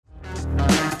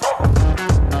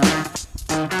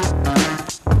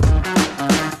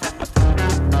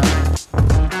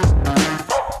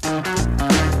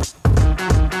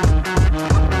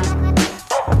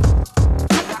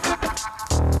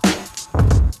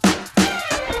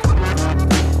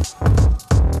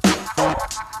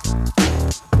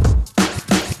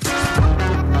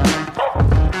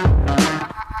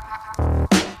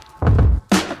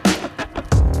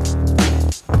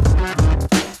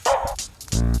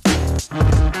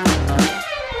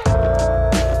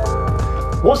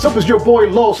what's up? It's your boy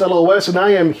Los LOS, and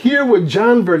I am here with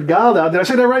John Vergara. Did I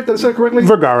say that right? Did I say it correctly?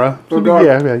 Vergara. Yeah. Vergara.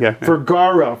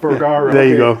 Yeah, there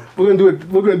you go. We're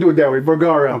gonna do it that way.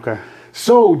 Vergara. Okay.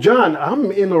 So, John,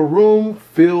 I'm in a room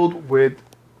filled with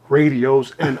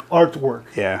radios and artwork.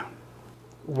 Yeah.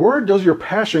 Where does your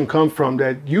passion come from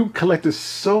that you collected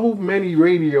so many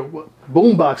radio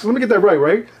boomboxes? Let me get that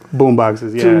right?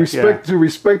 Boomboxes, yeah. To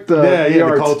respect the the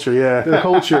art, culture, yeah. The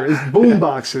culture is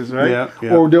boomboxes, right?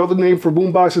 Yeah. Or the other name for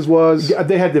boomboxes was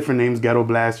They had different names: Ghetto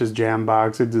Blasters, Jam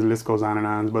Box. The list goes on and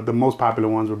on. But the most popular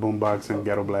ones were Boombox and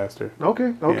Ghetto Blaster.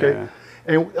 Okay. Yeah.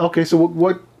 And so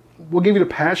what gave you the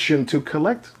passion to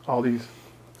collect all these?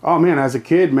 Oh man, as a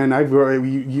kid, man, I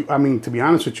mean, to be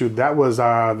honest with you, that was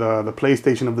the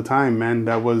PlayStation of the time, man.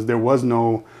 There was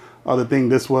no other thing.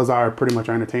 This was pretty much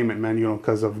our entertainment, man. You know,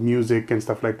 because of music and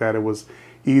stuff like that, it was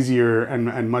easier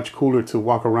and much cooler to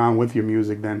walk around with your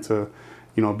music than to,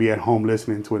 be at home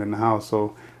listening to it in the house.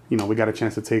 So, we got a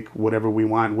chance to take whatever we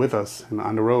want with us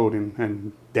on the road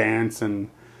and dance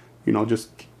and,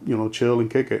 just chill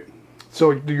and kick it.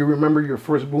 So, do you remember your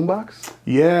first boombox?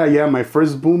 Yeah. My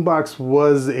first boombox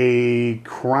was a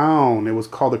Crown. It was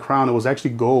called a Crown. It was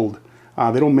actually gold.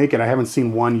 They don't make it. I haven't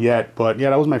seen one yet. But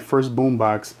yeah, that was my first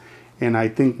boombox. And I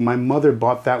think my mother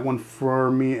bought that one for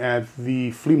me at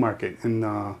the flea market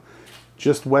in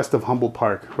just west of Humboldt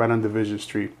Park, right on Division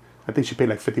Street. I think she paid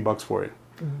like $50 for it.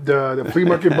 The flea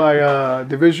market by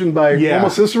Division by Mama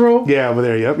Cicero? Yeah, over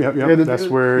there. Yep. Yeah, that's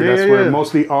where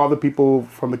mostly all the people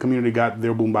from the community got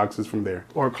their boomboxes from there.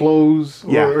 Or clothes.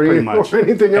 Pretty much. Or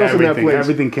anything else in that place.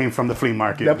 Everything came from the flea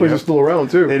market. That place is still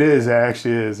around too. It is. It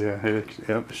actually is. Yeah.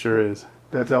 It sure is.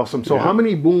 That's awesome. So how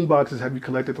many boomboxes have you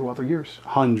collected throughout the years?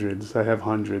 Hundreds. I have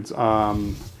hundreds.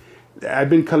 I've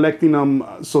been collecting them.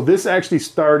 So this actually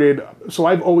started. So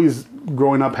I've always,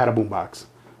 growing up, had a boombox.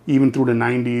 Even through the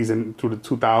 90s and through the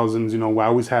 2000s, I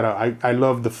always had I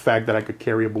loved the fact that I could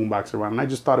carry a boombox around, and I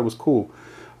just thought it was cool.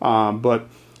 But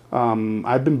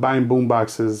I've been buying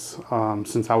boomboxes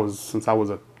since I was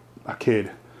a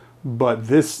kid. But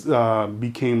this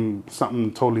became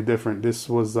something totally different. This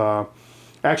was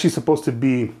actually supposed to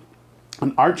be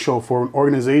an art show for an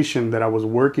organization that I was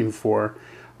working for,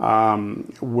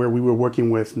 where we were working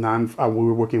with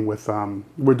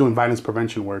we're doing violence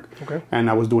prevention work. Okay. And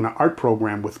I was doing an art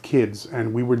program with kids,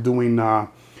 and we were doing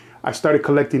I started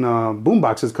collecting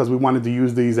boomboxes because we wanted to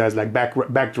use these as like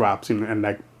backdrops and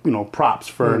like props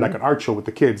for like an art show with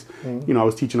the kids. I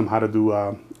was teaching them how to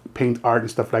do paint art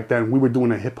and stuff like that, and we were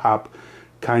doing a hip hop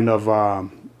kind of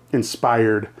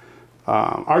inspired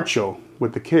art show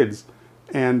with the kids.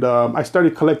 And I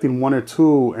started collecting one or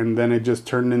two, and then it just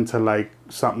turned into like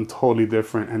something totally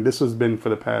different. And this has been for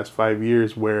the past 5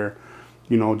 years where,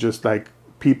 just like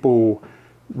people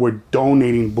were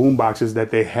donating boomboxes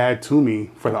that they had to me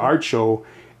for the art show,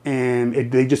 and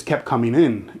they just kept coming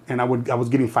in. And I was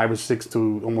getting 5 or 6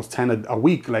 to almost 10 a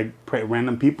week, like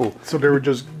random people. So they were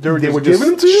just giving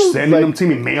them to you, sending them to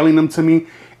me, mailing them to me.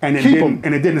 And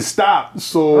it didn't stop.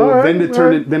 So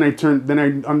then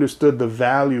I understood the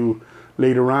value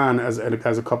later on, as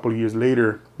a couple of years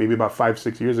later, maybe about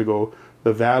 5-6 years ago,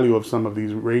 the value of some of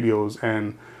these radios.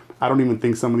 And I don't even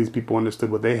think some of these people understood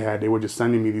what they had. They were just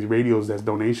sending me these radios as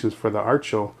donations for the art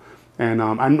show. And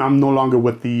I'm no longer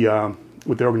with the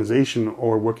organization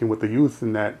or working with the youth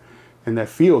in that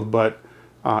field. But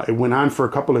it went on for a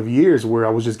couple of years where I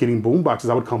was just getting boom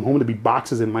boxes. I would come home to be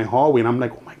boxes in my hallway, and I'm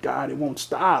like, oh my God, it won't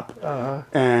stop.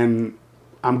 And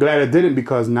I'm glad I didn't,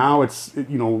 because now it's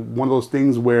one of those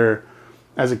things where,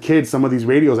 as a kid, some of these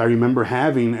radios I remember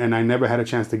having, and I never had a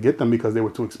chance to get them because they were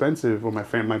too expensive, or my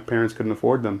parents couldn't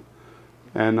afford them.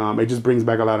 And it just brings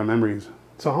back a lot of memories.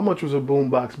 So how much was a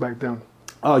boombox back then?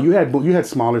 Oh, you had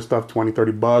smaller stuff,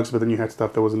 $20-$30, but then you had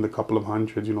stuff that was in the couple of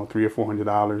hundreds, $300 or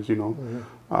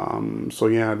 $400, So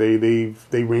yeah,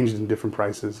 they ranged in different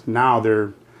prices. Now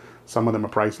some of them are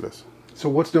priceless. So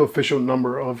what's the official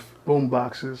number of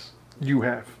boomboxes you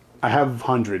have? I have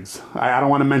hundreds. I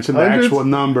don't want to mention the actual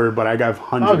number, but I got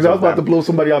hundreds. Because I was about to blow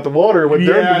somebody out the water with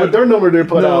their number they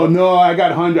put out. No, I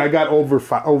got 100. I got over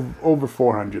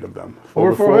 400 of them.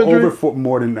 Over 400?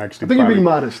 More than actually. I think you're being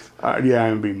modest. Yeah,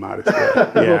 I'm being modest.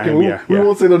 Yeah. Okay, we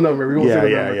won't say the number.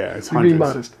 Yeah. It's hundreds. You're being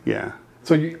modest. Yeah.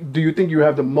 So do you think you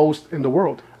have the most in the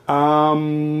world?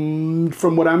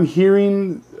 From what I'm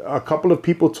hearing, a couple of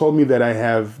people told me that I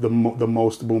have the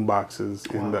most boom boxes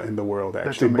in the world,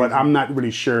 actually. But I'm not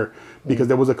really sure, because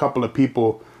there was a couple of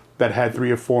people that had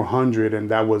 300 or 400, and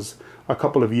that was a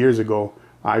couple of years ago.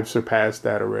 I've surpassed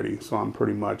that already. So I'm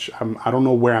pretty much, I don't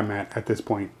know where I'm at this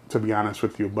point, to be honest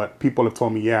with you. But people have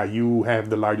told me, yeah, you have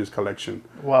the largest collection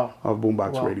of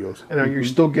boombox radios. And are you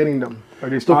still getting them? Are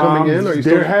they still coming in? Or you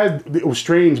it was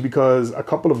strange because a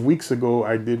couple of weeks ago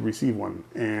I did receive one.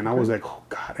 And I was like, oh,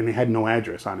 God. And it had no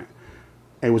address on it.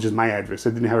 It was just my address.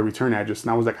 It didn't have a return address. And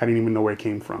I was like, I didn't even know where it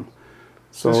came from.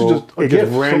 So it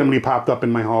just randomly popped up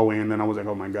in my hallway. And then I was like,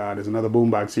 oh, my God, there's another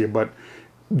boombox here. But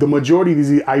the majority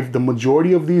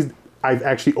of these, I've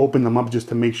actually opened them up just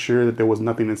to make sure that there was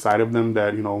nothing inside of them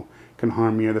that, can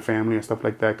harm me or the family or stuff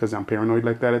like that, because I'm paranoid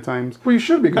like that at times. Well, you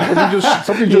should be, because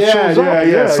something just shows up.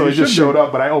 Yeah. So it just showed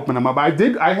up, but I opened them up.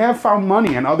 I have found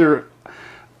money and other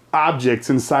objects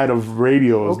inside of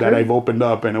radios that I've opened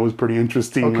up, and it was pretty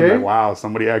interesting. Okay. Like, wow,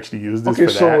 somebody actually used this for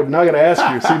that. So now I got to ask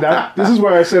you. See, this is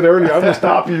where I said earlier, I'm going to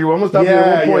stop you. I'm going to stop you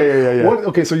at one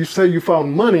point. Yeah. So you said you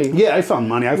found money. Yeah, I found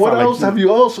money. What else have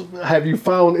you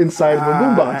found inside the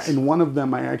boombox? In one of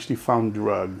them, I actually found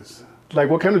drugs. Like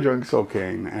what kind of drugs?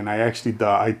 Cocaine, and I actually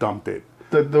I dumped it.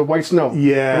 The white snow.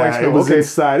 Yeah, the white snow. It was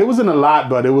inside. It wasn't a lot,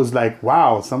 but it was like,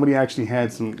 wow, somebody actually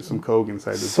had some coke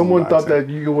inside this. Someone thought that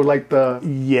you were like the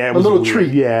little tree.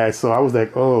 Yeah, so I was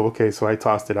like, oh, okay, so I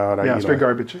tossed it out. Straight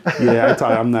garbage. Yeah,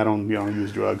 I'm not on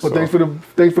use drugs. But so. thanks for the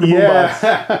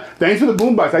boombox. Thanks for the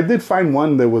boombox. I did find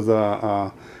one that was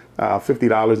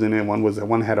 $50 in it.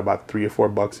 One had about $3 or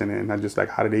 $4 in it, and I'm just like,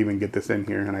 how did they even get this in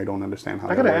here? And I don't understand how.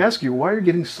 I gotta ask you, why are you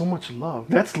getting so much love?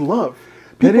 That's love.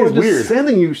 People are just weird.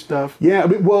 Sending you stuff. Yeah,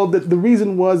 well, the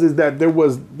reason is that there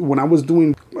was, when I was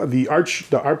doing the art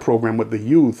program with the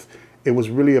youth, it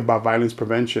was really about violence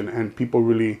prevention, and people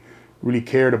really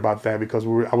cared about that, because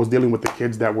I was dealing with the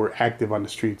kids that were active on the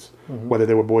streets, whether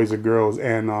they were boys or girls,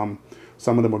 and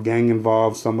some of them were gang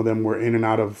involved, some of them were in and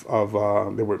out of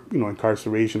they were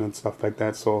incarceration and stuff like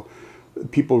that. So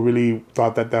people really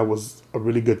thought that was a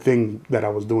really good thing that I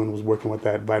was doing, was working with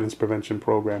that violence prevention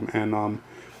program, and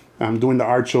I'm doing the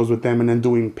art shows with them, and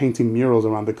then painting murals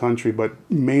around the country. But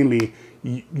mainly,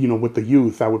 with the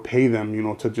youth, I would pay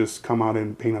them, to just come out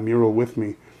and paint a mural with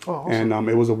me. Oh, awesome. And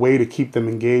it was a way to keep them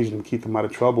engaged and keep them out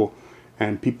of trouble.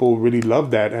 And people really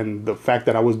loved that. And the fact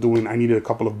that I needed a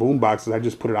couple of boom boxes, I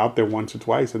just put it out there once or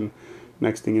twice, and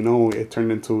next thing you know, it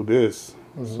turned into this.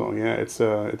 So yeah, it's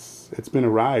been a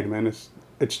ride, man. It's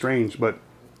strange, but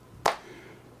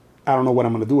I don't know what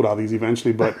I'm gonna do with all these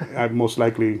eventually. But I most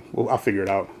likely, I'll figure it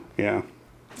out. Yeah.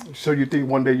 So you think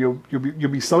one day you'll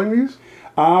be selling these?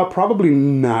 Probably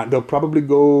not. They'll probably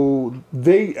go.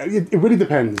 It really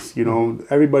depends.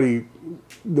 Everybody.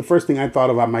 The first thing I thought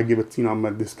of, I might give it.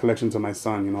 This collection to my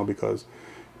son. Because,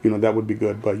 that would be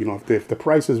good. But if the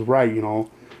price is right, ain't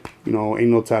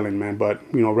no telling, man. But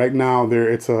right now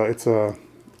it's a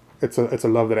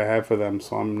love that I have for them.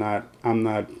 So I'm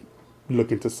not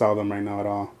looking to sell them right now at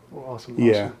all. Awesome.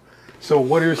 Yeah. So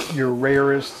what is your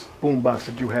rarest boombox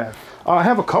that you have? I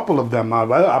have a couple of them,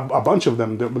 a bunch of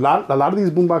them. A lot of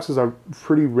these boomboxes are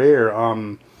pretty rare.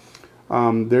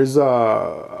 There's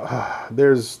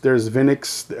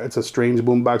Vinix. It's a strange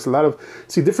boombox.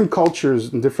 Different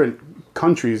cultures and different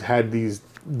countries had these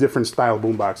different style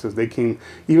boomboxes.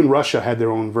 Even Russia had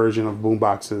their own version of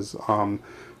boomboxes.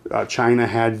 China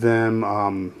had them.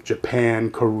 Japan,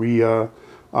 Korea,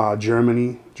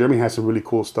 Germany. Germany has some really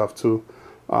cool stuff too.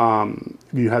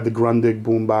 You have the Grundig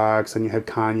boombox, and you have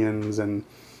Canyons, and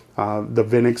the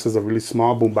Vinix is a really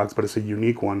small boombox, but it's a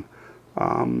unique one.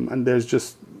 And there's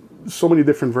just so many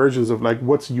different versions of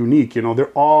what's unique.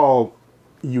 They're all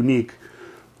unique,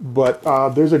 but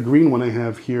there's a green one I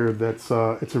have here that's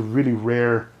it's a really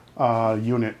rare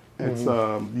unit. It's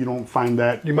you don't find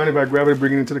that. You mind if I grab it and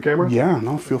bring it into the camera? Yeah,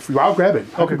 no, feel free. I'll grab it.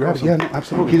 Okay, grab awesome. it. Yeah, no,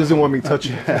 absolutely. He doesn't want me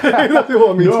touching it. He doesn't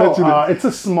want me touching it. It's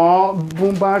a small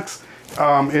boombox.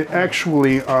 It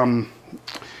actually,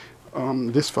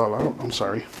 this fell out. I'm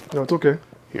sorry. No, it's okay.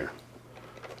 Here.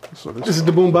 So this is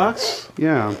the boombox?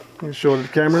 Yeah. Let me show the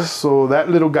camera. So that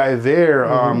little guy there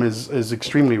is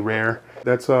extremely rare.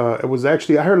 It was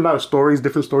actually, I heard a lot of stories,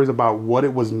 different stories about what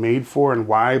it was made for and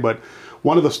why, but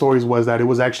one of the stories was that it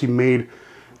was actually made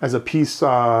as a piece,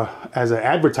 as an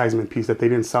advertisement piece, that they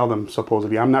didn't sell them,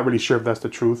 supposedly. I'm not really sure if that's the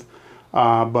truth.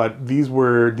 But these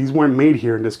weren't made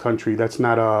here in this country. That's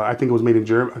not I think it was made in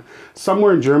Germany,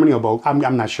 somewhere in Germany,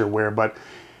 I'm not sure where, but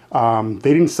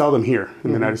they didn't sell them here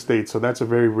in the United States. So that's a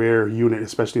very rare unit,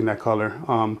 especially in that color.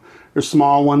 There's a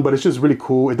small one, but it's just really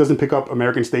cool. It doesn't pick up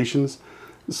American stations,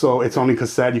 so it's only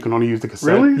cassette. You can only use the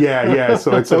cassette. Really? Yeah.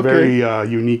 So it's a very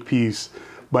unique piece,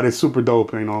 but it's super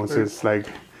dope. It's just like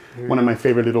one of my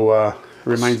favorite little.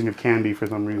 Reminds me of candy for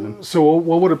some reason. So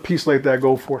what would a piece like that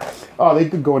go for? Oh, they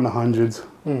could go in the hundreds.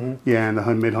 Yeah, in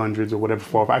the mid hundreds or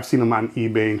whatever. I've seen them on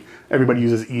eBay. Everybody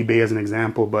uses eBay as an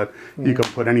example, but you can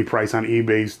put any price on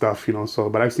eBay stuff, you know. So,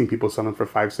 but I've seen people selling for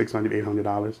 $500, $600,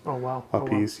 $800. Oh wow! A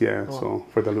piece, yeah. Oh, wow. So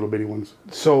for the little bitty ones.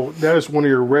 So that is one of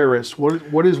your rarest.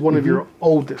 What is one of your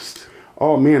oldest?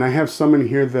 Oh man, I have some in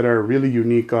here that are really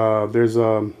unique. There's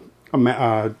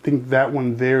I think that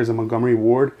one there is a Montgomery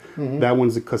Ward. That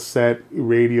one's a cassette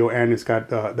radio, and it's got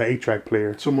the 8-track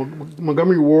player. So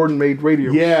Montgomery Ward made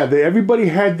radios. Yeah, everybody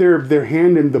had their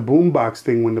hand in the boombox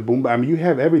thing when the boom. I mean, you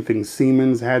have everything.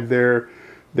 Siemens had their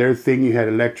thing. You had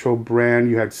Electro Brand.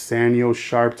 You had Sanyo,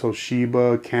 Sharp,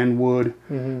 Toshiba, Kenwood.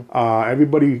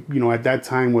 Everybody, you know, at that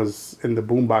time was in the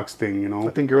boombox thing. You know.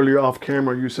 I think earlier off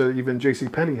camera you said even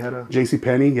JCPenney had a.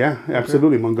 JCPenney, yeah,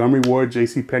 absolutely. Montgomery Ward,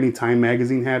 JCPenney, Time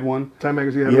Magazine had one. Time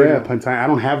Magazine had a radio. I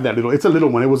don't have that little. It's a little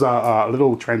one. It was a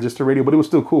little transistor radio, but it was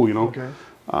still cool, you know. Okay.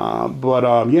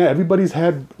 Yeah, everybody's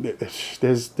had.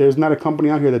 There's not a company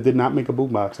out here that did not make a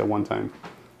boombox at one time.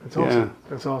 That's awesome. Yeah.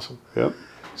 That's awesome. Yep.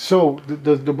 So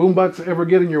does the boombox ever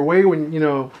get in your way when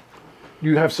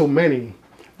you have so many?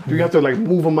 Do you have to like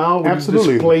move them out?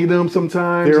 Absolutely. You display them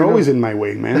sometimes. They're always in my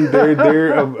way, man.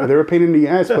 They're a pain in the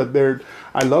ass, but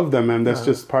I love them, man. That's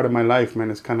just part of my life, man.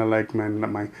 It's kind of like, man,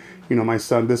 my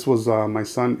son. This was my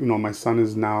son. You know, my son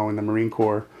is now in the Marine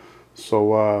Corps,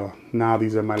 so now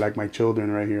these are my children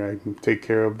right here. I take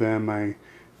care of them. I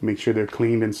make sure they're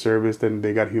cleaned and serviced, and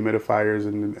they got humidifiers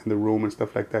in the room and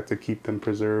stuff like that to keep them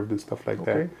preserved and stuff like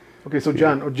that. Okay, so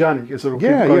Johnny. Is it okay?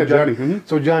 Yeah, Johnny. Mm-hmm.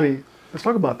 So Johnny, let's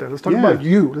talk about that. Let's talk about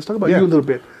you. Let's talk about you a little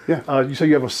bit. Yeah. You say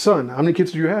you have a son. How many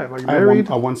kids do you have? Are you married? married?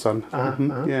 I have one son.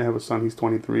 Yeah, I have a son. He's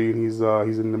 23, and he's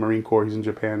in the Marine Corps. He's in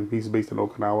Japan. He's based in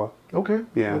Okinawa. Okay.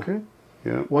 Yeah. Okay.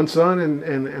 Yeah. One son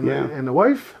and the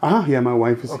wife? Yeah, my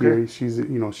wife is here. She's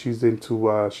she's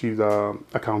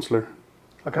a counselor.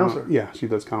 A counselor? Yeah, she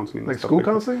does counseling. Like school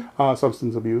counseling?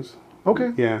 Substance abuse.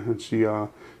 Okay. Yeah, and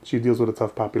she deals with a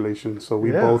tough population. So we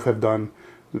both have done.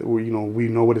 We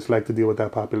know what it's like to deal with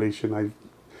that population.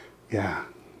 Yeah,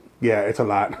 it's a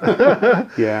lot.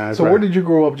 Yeah. So where did you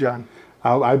grow up, John?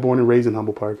 I born and raised in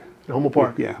Humboldt Park. In Humboldt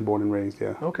Park? Yeah, born and raised.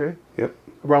 Yeah. Okay. Yep.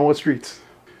 Around what streets?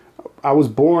 I was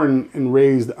born and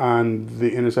raised on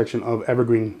the intersection of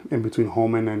Evergreen in between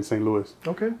Holman and St. Louis.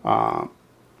 Okay.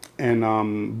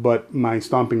 But my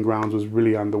stomping grounds was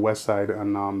really on the west side,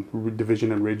 on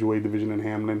Division and Ridgeway, Division and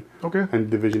Hamlin, and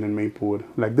Division and Maplewood,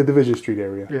 like the Division Street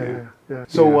area. Yeah.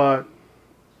 So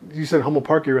you said Humboldt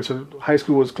Park area, so high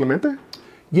school was Clemente?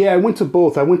 Yeah, I went to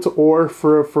both. I went to Orr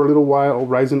for a little while,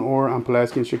 Rising Orr on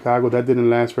Pulaski in Chicago. That didn't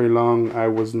last very long. I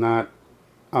was not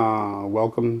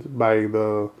welcomed by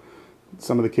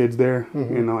some of the kids there,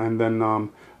 and then I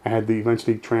had to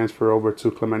eventually transfer over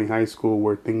to Clemente High School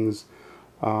where things.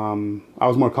 I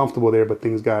was more comfortable there, but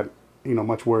things got,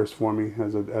 much worse for me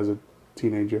as a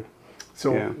teenager.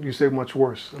 So you say much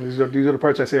worse. These are the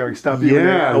parts I say, "Are you stop you?"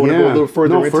 I want to go a little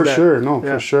further into that.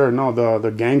 For sure. No,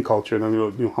 the gang culture.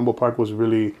 Humboldt Park was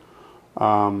really,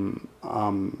 the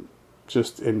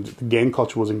gang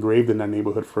culture was engraved in that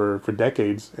neighborhood for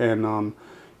decades, and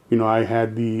I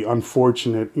had the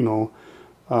unfortunate,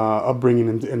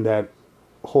 upbringing in that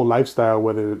whole lifestyle,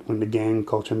 when the gang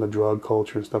culture and the drug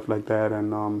culture and stuff like that,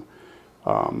 and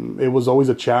it was always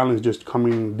a challenge just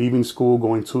leaving school,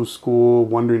 going to school,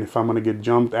 wondering if I'm going to get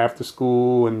jumped after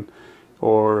school,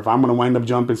 or if I'm going to wind up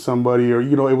jumping somebody, or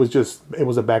it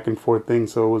was a back and forth thing.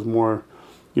 So it was more,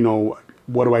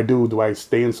 what do I do? Do I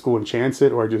stay in school and chance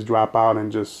it, or just drop out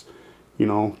and just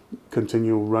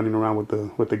continue running around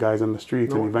with the guys on the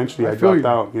streets? And eventually I dropped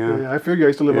out. Yeah, I feel you. I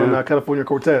used to live on California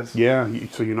Cortez. Yeah,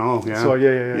 so So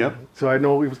Yep. So I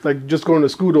know it was like just going to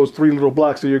school, those 3 little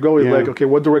blocks that you go is like, okay,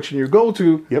 what direction you go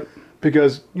to? Yep.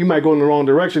 Because you might go in the wrong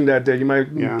direction that day. You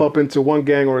might bump into one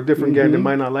gang or a different gang that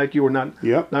might not like you or not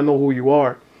know who you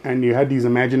are. And you had these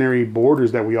imaginary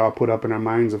borders that we all put up in our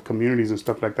minds of communities and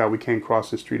stuff like that. We can't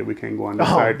cross the street, or we can't go on the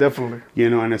side. Definitely.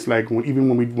 And it's like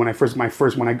when I first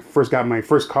got my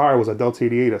first car, it was a Delta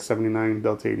 88, a '79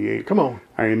 Delta 88. Come on.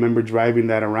 I remember driving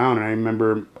that around, and I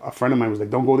remember a friend of mine was like,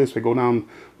 "Don't go this way, go down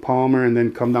Palmer, and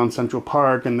then come down Central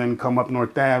Park, and then come up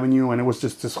North Avenue." And it was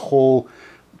just this whole.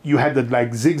 You had to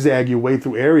like zigzag your way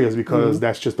through areas because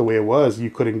that's just the way it was. You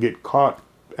couldn't get caught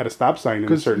at a stop sign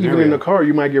in a certain area. Even in the car,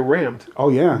 you might get rammed. Oh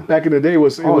yeah. Back in the day,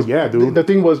 dude. The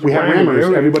thing was we had rammers.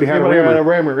 Everybody had a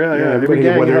rammer. Yeah.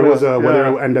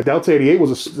 And the Delta 88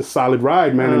 was a solid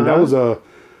ride, man, and that was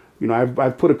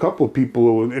I've put a couple of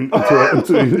people into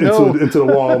the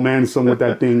wall, man, with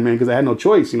that thing, man, because I had no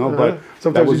choice, But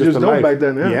sometimes was you just don't back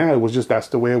then. Yeah, it was just that's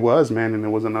the way it was, man, and it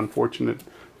was an unfortunate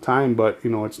time, but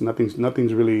it's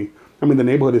nothing's really I mean, the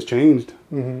neighborhood has changed,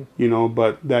 you know,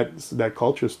 but that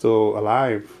culture is still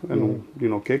alive and you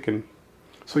know, kicking.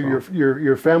 So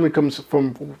your family comes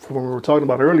from what we were talking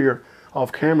about earlier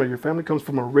off camera. Your family comes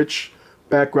from a rich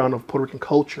background of Puerto Rican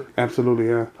culture. Absolutely,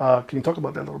 yeah. Can you talk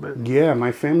about that a little bit? Yeah,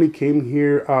 my family came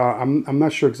here. I'm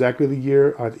not sure exactly the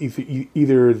year.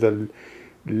 Either the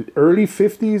early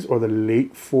 50s or the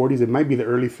late 40s. It might be the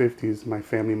early 50s. My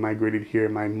family migrated here.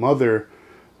 My mother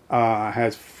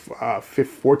has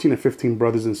 14 or 15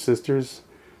 brothers and sisters,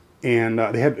 and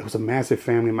it was a massive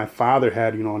family. My father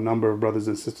had, you know, a number of brothers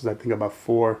and sisters. I think about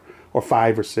 4 or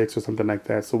 5 or 6 or something like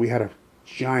that. So we had a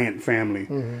giant family.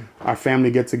 Our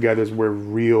family get-togethers were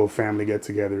real family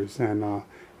get-togethers, and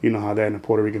you know how that in a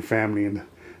Puerto Rican family in the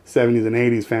 70s and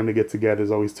 80s, family get-togethers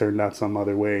always turned out some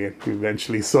other way, and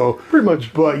eventually. So pretty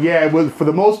much. But yeah, it was, for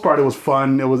the most part, it was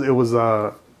fun. It was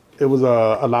a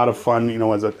lot of fun, you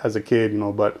know, as a kid, you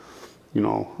know. But you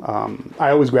know,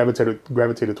 I always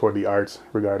gravitated toward the arts,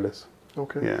 regardless.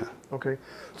 Okay. Yeah. Okay.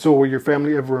 So were your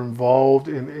family ever involved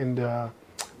in the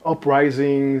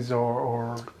uprisings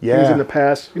or things in the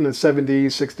past, in the 70s,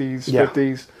 60s,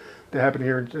 50s that happened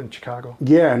here in Chicago?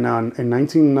 Yeah, now in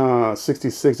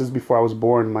 1966, this is before I was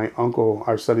born, my uncle,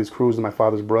 Arcelis Cruz, my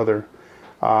father's brother,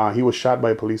 he was shot by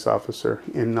a police officer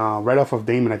in right off of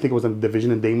Damon. I think it was in the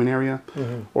Division and Damon area,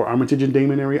 or Armitage and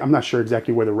Damon area. I'm not sure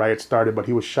exactly where the riot started, but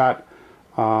he was shot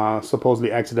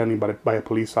supposedly accidentally by a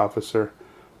police officer.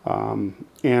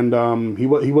 He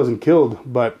wasn't killed,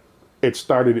 but it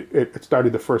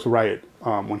started the first riot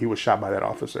when he was shot by that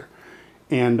officer,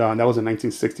 and that was in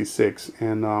 1966.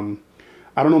 And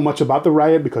I don't know much about the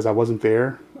riot because I wasn't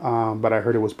there, but I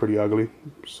heard it was pretty ugly.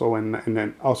 So and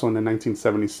then also in the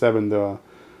 1977, the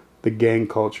gang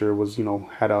culture was, you know,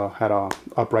 had a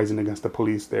uprising against the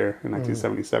police there in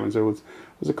 1977. So it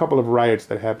was a couple of riots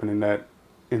that happened in that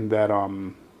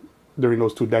during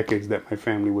those 2 decades that my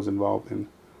family was involved in.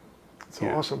 So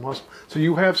awesome. So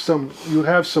you have some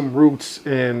roots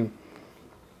in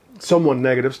somewhat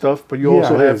negative stuff, but you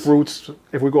also have roots,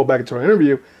 if we go back into our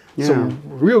interview, some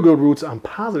real good roots on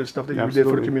positive stuff that you did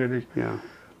for the community. Yeah.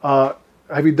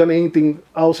 Have you done anything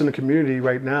else in the community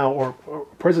right now, or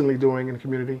presently doing in the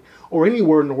community, or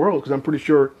anywhere in the world? Because I'm pretty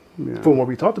sure, from what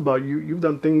we talked about, you've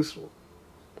done things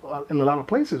in a lot of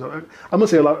places. I'm gonna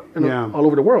say a lot all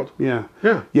over the world. Yeah.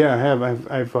 Yeah. Yeah. I have.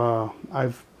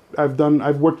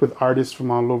 I've worked with artists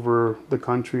from all over the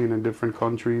country and in different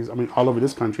countries. I mean, all over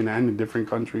this country and in different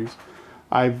countries.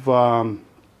 I've, as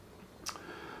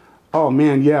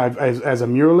a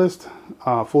muralist,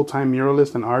 full-time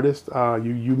muralist and artist,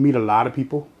 you meet a lot of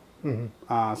people.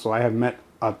 So I have met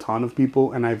a ton of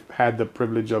people, and I've had the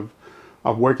privilege of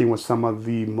working with some of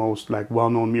the most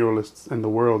well-known muralists in the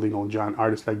world. You know,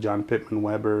 artists like John Pittman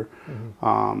Weber,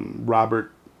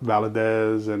 Robert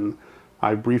Valadez, and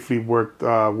I briefly worked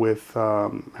with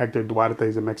Hector Duarte,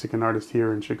 he's a Mexican artist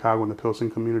here in Chicago in the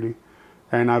Pilsen community,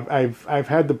 and I've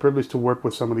had the privilege to work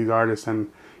with some of these artists. And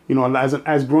you know,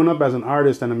 as grown up as an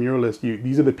artist and a muralist,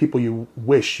 these are the people you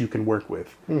wish you can work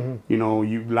with. You know,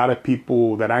 a lot of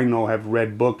people that I know have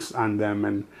read books on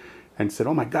them and said,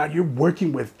 "Oh my God, you're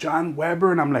working with John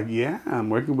Weber," and I'm like, "Yeah, I'm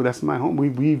working with. That's my home.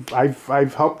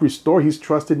 I've helped restore. He's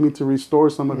trusted me to restore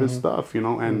some of his stuff. You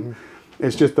know, and."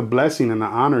 It's just a blessing and an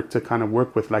honor to kind of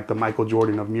work with the Michael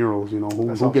Jordan of murals, you know,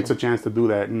 who gets a chance to do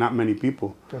that? Not many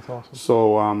people. That's awesome.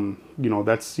 So, you know,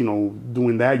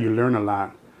 doing that, you learn a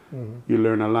lot. You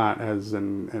learn a lot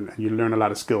and you learn a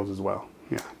lot of skills as well.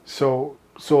 Yeah. So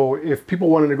if people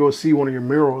wanted to go see one of your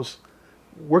murals,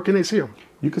 where can they see them?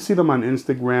 You can see them on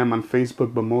Instagram, on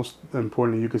Facebook, but most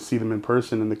importantly, you can see them in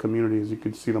person in the communities. You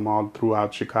can see them all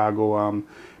throughout Chicago.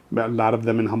 A lot of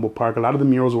them in Humboldt Park. A lot of the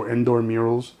murals were indoor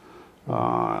murals.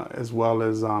 As well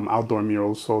as outdoor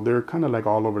murals, so they're kind of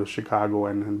all over Chicago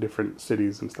and different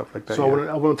cities and stuff like that. So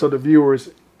I want to tell the viewers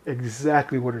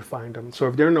exactly where to find them. So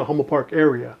if they're in the Humboldt Park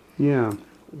area,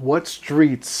 what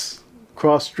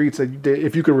cross streets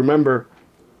if you could remember,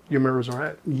 your murals are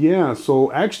at? Yeah,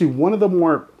 so actually one of the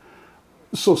more,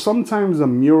 so sometimes a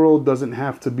mural doesn't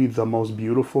have to be the most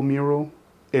beautiful mural.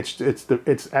 It's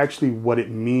actually what it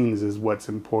means is what's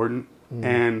important,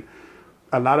 and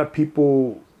a lot of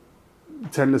people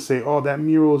tend to say, "Oh, that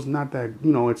mural is not that,"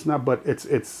 you know, it's not, but it's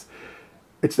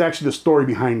actually the story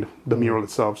behind the mural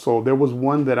itself. So there was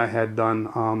one that I had done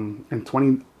in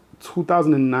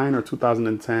 2009 or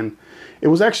 2010. It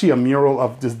was actually a mural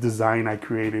of this design I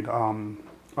created.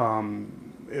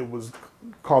 It was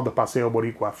called the Paseo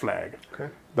Boricua flag,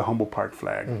 the Humboldt Park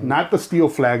flag. Not the steel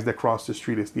flags that cross the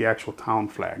street, it's the actual town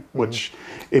flag, which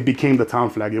it became the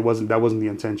town flag. That wasn't the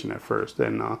intention at first.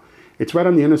 And it's right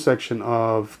on the intersection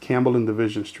of Campbell and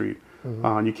Division Street.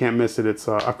 You can't miss it. It's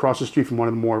across the street from one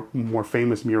of the more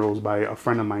famous murals by a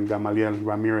friend of mine, Gamaliel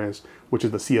Ramirez, which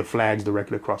is the Sea of Flags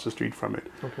directly across the street from it.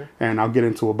 Okay. And I'll get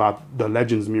into about the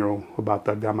Legends mural, about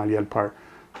the Gamaliel part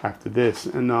after this.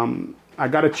 And I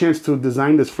got a chance to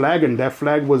design this flag, and that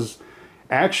flag was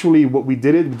actually what we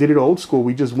did it old school.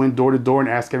 We just went door to door and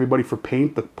asked everybody for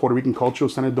paint. The Puerto Rican Cultural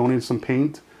Center donated some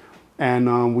paint.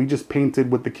 And we just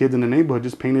painted with the kids in the neighborhood,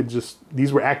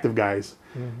 these were active guys.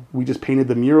 We just painted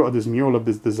this mural of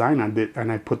this design on it,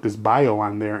 and I put this bio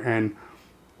on there, and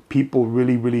people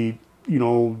really, really,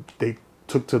 they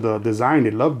took to the design.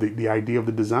 They loved the idea of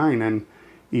the design, and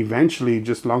eventually,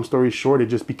 just long story short, it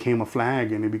just became a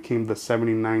flag, and it became the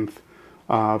 79th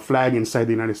flag inside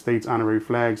the United States, honorary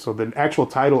flag. So the actual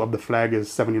title of the flag is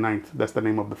 79th. That's the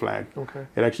name of the flag. Okay.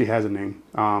 It actually has a name.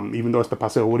 Even though it's the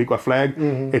Paseo Boricua flag,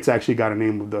 it's actually got a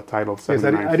name with the title of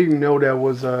 79th. Yes, I didn't know that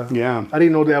was. I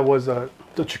didn't know that was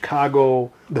the Chicago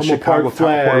flag.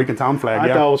 Puerto Rican town flag.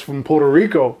 I thought it was from Puerto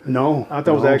Rico. No, I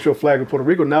thought it was the actual flag of Puerto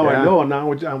Rico. Now I know. Now I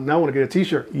want to get a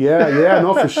T-shirt. Yeah,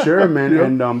 no, for sure, man. Yep.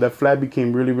 And that flag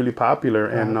became really, really popular,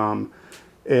 and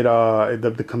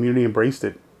the community embraced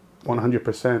it.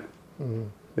 100%.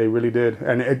 They really did.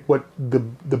 And what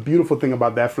the beautiful thing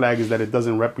about that flag is that it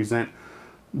doesn't represent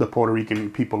the Puerto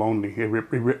Rican people only. It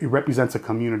represents a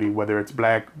community, whether it's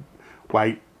black,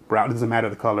 white, brown. It doesn't matter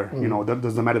the color. It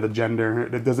doesn't matter the gender.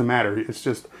 It doesn't matter. It's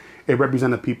just it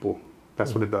represents the people.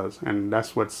 That's what it does, and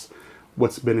that's what's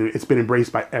been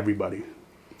embraced by everybody.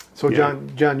 So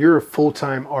John, you're a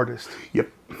full-time artist. Yep.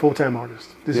 Full-time artist.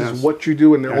 This is what you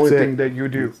do, and the only thing that you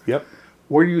do. Yep.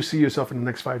 Where do you see yourself in the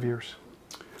next 5 years?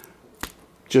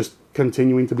 Just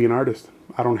continuing to be an artist.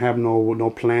 I don't have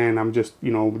no plan. I'm just,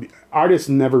 artists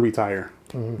never retire.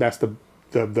 That's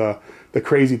the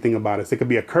crazy thing about it. It could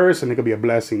be a curse and it could be a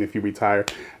blessing if you retire.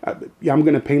 I'm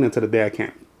going to paint until the day I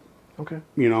can't. Okay.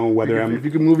 If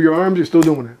you can move your arms, you're still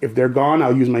doing it. If they're gone,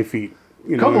 I'll use my feet.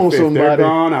 Come on, somebody. If they're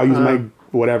gone, I'll use my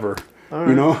whatever.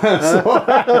 Right.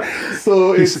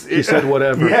 so he said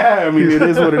whatever. Yeah, I mean, it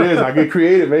is what it is. I get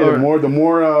creative. Hey, the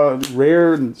more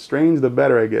rare and strange, the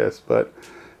better, I guess. But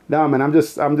no, man, I'm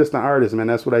just an artist, man.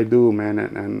 That's what I do, man.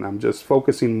 And I'm just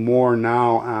focusing more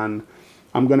now on.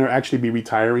 I'm gonna actually be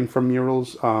retiring from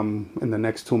murals in the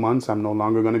next 2 months. I'm no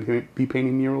longer gonna be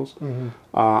painting murals.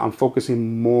 I'm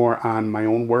focusing more on my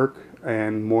own work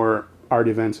and more art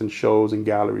events and shows and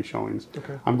gallery showings.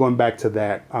 Okay. I'm going back to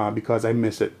that because I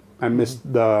miss it. I miss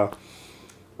the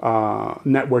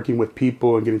networking with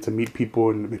people and getting to meet people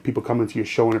and people coming to your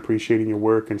show and appreciating your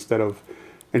work instead of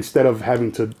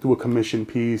having to do a commission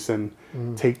piece and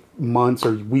take months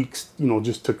or weeks,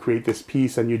 just to create this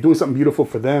piece, and you're doing something beautiful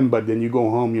for them, but then you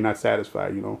go home, you're not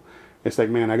satisfied. It's like,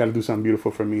 man, I got to do something beautiful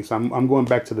for me. So I'm going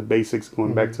back to the basics,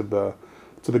 going back to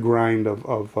the grind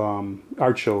of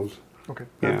art shows. Okay,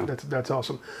 that's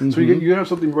awesome. So you have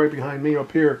something right behind me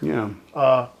up here. Yeah.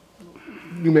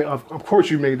 You made, of course,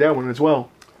 you made that one as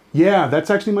well. Yeah, that's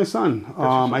actually my son.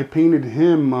 I painted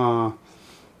him.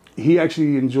 He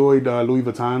actually enjoyed Louis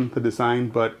Vuitton, the design,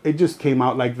 but it just came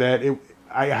out like that.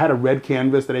 I had a red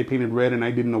canvas that I painted red, and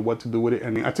I didn't know what to do with it.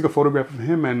 And I took a photograph of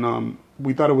him, and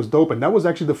we thought it was dope. And that was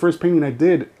actually the first painting I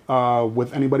did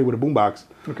with anybody with a boombox.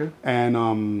 Okay.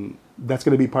 And that's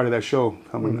going to be part of that show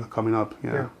coming up.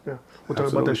 Yeah. We'll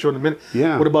talk about that show in a minute.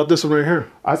 Yeah. What about this one right here?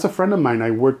 That's a friend of mine.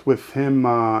 I worked with him.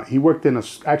 He worked in a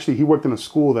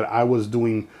school that I was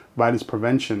doing violence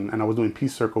prevention, and I was doing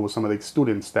Peace Circle with some of the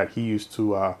students that he used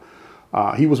to.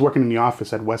 He was working in the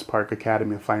office at West Park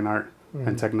Academy of Fine Art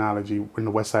and Technology in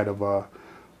the west side of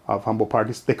Humboldt Park.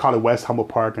 They call it West Humboldt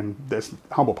Park, and this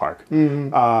Humboldt Park.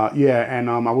 And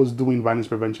I was doing violence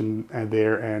prevention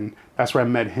there, and that's where I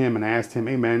met him. And I asked him,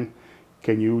 "Hey, man,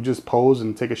 can you just pose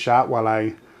and take a shot while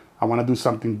I want to do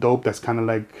something dope that's kind of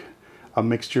like a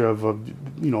mixture of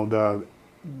the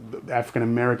African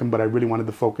American, but I really wanted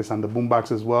to focus on the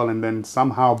boombox as well, and then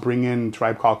somehow bring in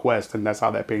Tribe Called Quest, and that's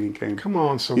how that painting came." Come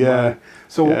on, somebody.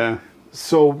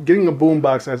 So getting a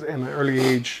boombox at an early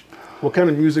age, what kind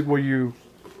of music were you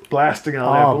blasting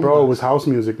out? Oh, bro, it was house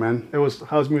music, man. It was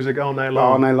house music all night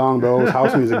long. All night long, bro. It was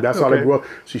house music. That's all I grew up.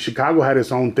 See, Chicago had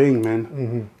its own thing,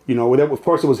 man. Of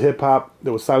course, it was hip hop.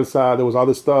 There was salsa. There was all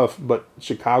this stuff, but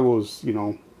Chicago's,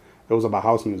 it was about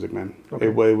house music, man. Okay.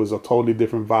 It was a totally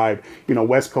different vibe.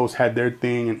 West Coast had their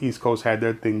thing and East Coast had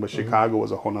their thing, but Chicago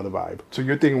was a whole nother vibe. So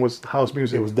your thing was house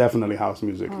music? It was definitely house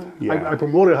music. Yeah. I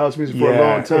promoted house music for a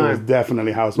long time. It was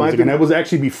definitely house music. And it was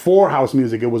actually before house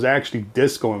music. It was actually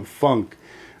disco and funk.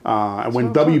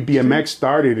 When WBMX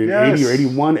started in 80 or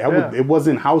 81, it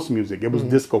wasn't house music. It was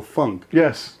disco funk.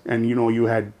 Yes. And, you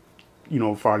had,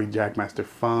 Farley Jackmaster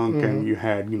Funk, and you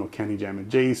had, Kenny Jam and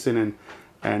Jason, and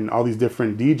and all these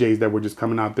different DJs that were just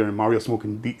coming out there, and Mario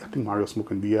Smoking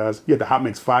Diaz. You had the Hot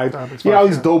Mix 5. Yeah, all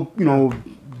these dope,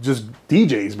 just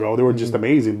DJs, bro. They were just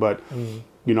amazing. But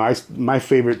one of my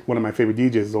favorite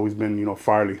DJs has always been,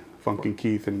 Farley, Funkin'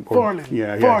 Keith, and Farley.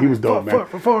 Yeah, he was dope, man.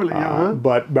 Farley,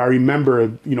 But I remember,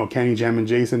 Kenny Jam and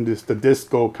Jason, the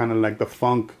disco kind of like the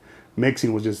funk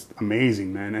mixing was just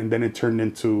amazing, man. And then it turned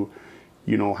into,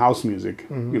 house music.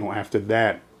 After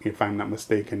that, if I'm not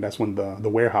mistaken, that's when the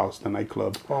Warehouse, the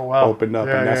nightclub, opened up,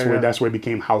 and that's where it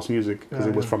became house music because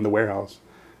it was from the Warehouse.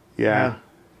 Yeah.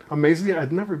 Amazing.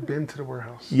 I'd never been to the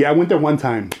Warehouse. Yeah, I went there one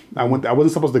time. I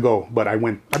wasn't supposed to go, but I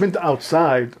went. I've been to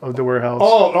outside of the Warehouse.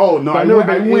 Oh no! I went in.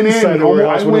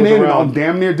 I went in and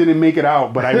damn near didn't make it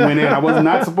out, but I went in. I was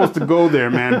not supposed to go there,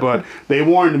 man. But they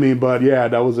warned me. But yeah,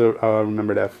 that was I'll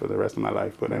remember that for the rest of my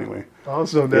life. But anyway.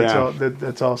 Awesome.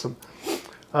 That's awesome.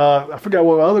 I forgot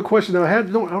what other question I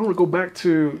had. I want to go back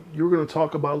to, you were going to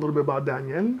talk about a little bit about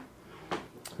Daniel.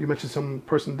 You mentioned some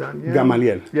person, Daniel.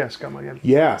 Gamaliel. Yes, Gamaliel.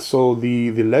 Yeah, so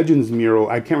the Legends mural,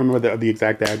 I can't remember the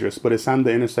exact address, but it's on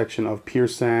the intersection of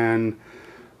Pearson,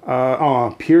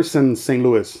 St.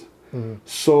 Louis.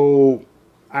 So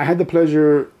I had the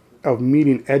pleasure of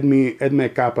meeting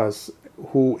Edme Capas,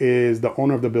 who is the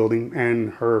owner of the building,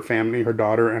 and her family, her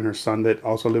daughter and her son that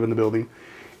also live in the building,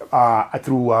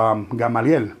 through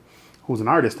Gamaliel, who's an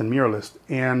artist and muralist.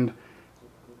 And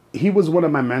he was one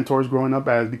of my mentors growing up,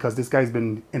 because this guy's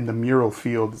been in the mural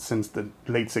field since the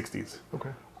late 60s. Okay.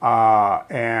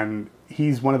 And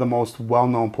he's one of the most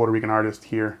well-known Puerto Rican artists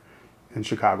here in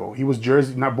Chicago. He was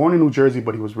not born in New Jersey,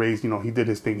 but he was raised, he did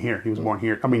his thing here. He was born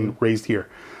here, raised here.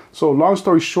 So long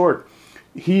story short,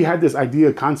 he had this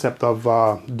concept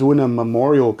of doing a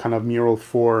memorial kind of mural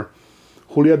for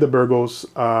Julia de Burgos,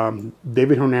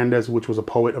 David Hernandez, which was a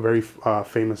poet, a very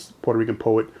famous Puerto Rican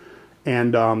poet,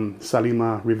 and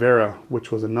Salima Rivera,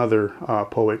 which was another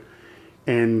poet.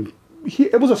 And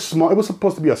it was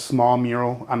supposed to be a small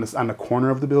mural on the corner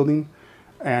of the building,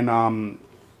 and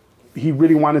he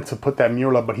really wanted to put that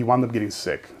mural up, but he wound up getting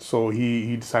sick, so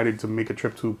he decided to make a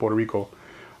trip to Puerto Rico,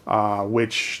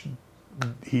 which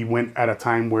he went at a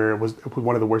time where it was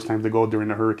one of the worst times to go during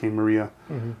the Hurricane Maria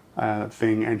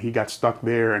thing, and he got stuck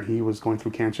there, and he was going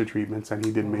through cancer treatments, and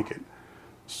he didn't make it.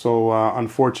 So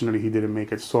unfortunately, he didn't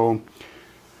make it. So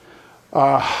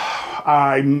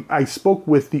I spoke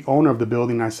with the owner of the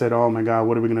building. I said, "Oh my God,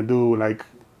 what are we gonna do? Like,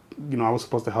 I was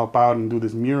supposed to help out and do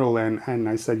this mural." And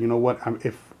I said, "You know what?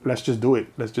 Let's just do it.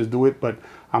 Let's just do it. But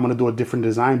I'm gonna do a different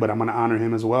design. But I'm gonna honor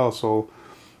him as well." So,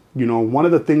 one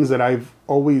of the things that I've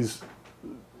always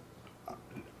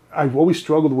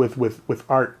struggled with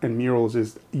art and murals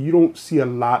is you don't see a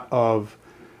lot of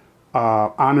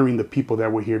honoring the people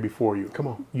that were here before you. Come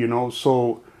on.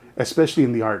 So especially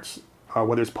in the arts,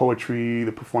 whether it's poetry,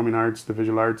 the performing arts, the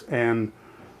visual arts, and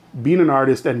being an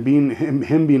artist and being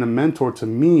him being a mentor to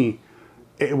me,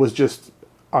 it was just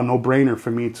a no-brainer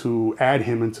for me to add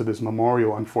him into this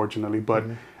memorial, unfortunately. But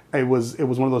it was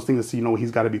one of those things that,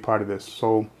 he's got to be part of this.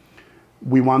 So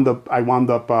I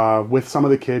wound up with some of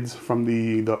the kids from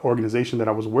the organization that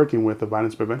I was working with, the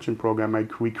violence prevention program.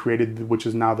 We created, which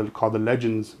is now called the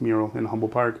Legends mural in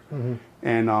Humboldt Park,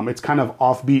 and it's kind of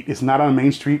offbeat. It's not on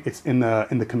Main Street. It's in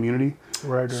the community.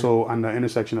 Right. So on the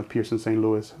intersection of Pierce and St.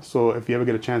 Louis. So if you ever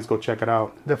get a chance, go check it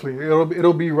out. Definitely,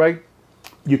 it'll be right.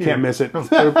 You can't miss it. No,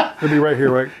 it'll be right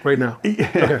here, right now.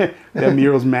 Okay. That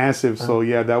mural's massive. So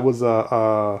yeah, that was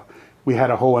we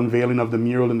had a whole unveiling of the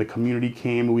mural, and the community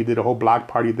came, and we did a whole block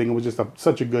party thing. It was just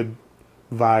such a good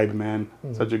vibe, man.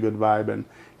 Such a good vibe. And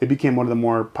it became one of the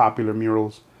more popular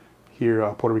murals here,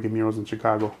 Puerto Rican murals in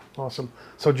Chicago. Awesome.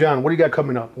 So, John, what do you got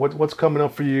coming up? What's coming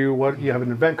up for you? You have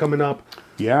an event coming up?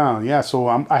 Yeah. So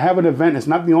I have an event. It's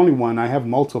not the only one. I have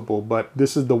multiple, but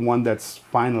this is the one that's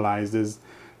finalized, is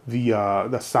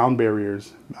the Sound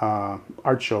Barriers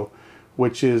art show,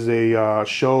 which is a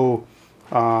show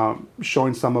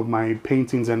showing some of my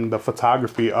paintings and the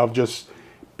photography of just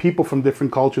people from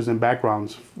different cultures and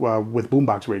backgrounds with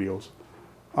boombox radios.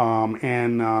 And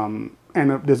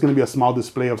there's going to be a small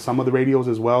display of some of the radios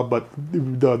as well, but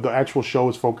the actual show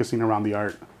is focusing around the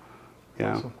art.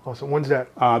 Yeah. Awesome. When's that?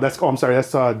 That's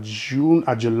July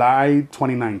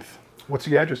 29th. What's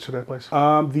the address to that place?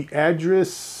 The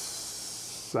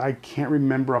address, I can't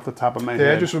remember off the top of my head.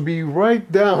 The address will be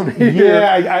right down here.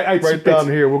 Yeah, right down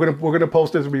here. We're gonna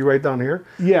post this. It'll be right down here.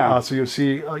 Yeah. So you'll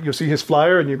see his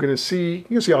flyer, and you'll see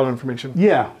all the information.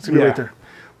 Yeah. It's gonna be right there.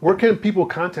 Where can people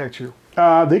contact you?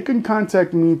 They can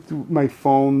contact me through my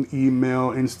phone, email,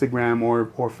 Instagram,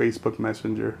 or Facebook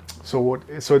Messenger. So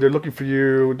they're looking for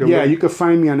you. You can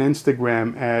find me on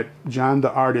Instagram at John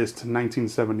the Artist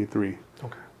 1973.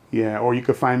 Okay. Yeah, or you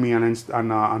could find me on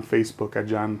Facebook at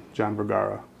John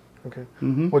Vergara. Okay.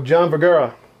 Well, John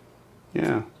Vergara.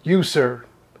 Yeah. You, sir,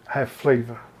 have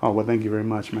flavor. Oh, well, thank you very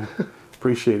much, man.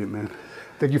 Appreciate it, man.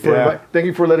 Thank you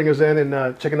for letting us in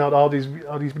and checking out all these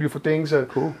beautiful things.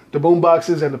 Cool. The boom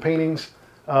boxes and the paintings.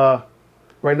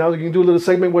 Right now, you can do a little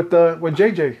segment with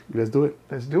JJ. Let's do it.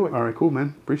 Let's do it. All right, cool,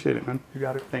 man. Appreciate it, man. You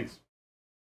got it. Thanks.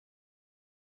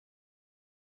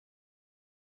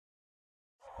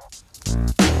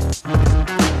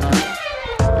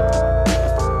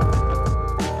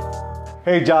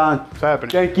 Hey, John. What's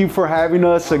happening? Thank you for having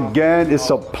us again.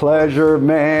 It's a pleasure,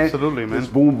 man. Absolutely, man. This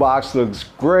boombox looks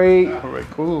great. All right,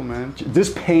 cool, man.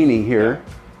 This painting here,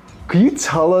 can you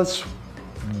tell us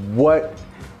what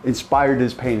inspired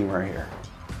this painting right here?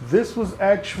 This was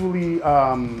actually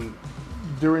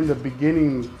during the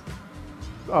beginning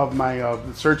of my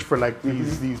search for like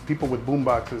these people with boom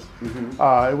boxes.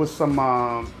 It was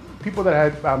some people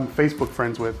that I'm Facebook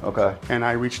friends with. Okay. And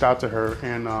I reached out to her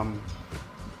and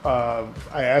I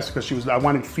asked her, I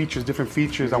wanted different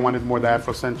features. I wanted more the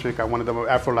Afrocentric. I wanted the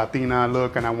Afro-Latina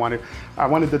look, and I wanted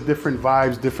the different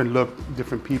vibes, different look,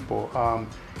 different people.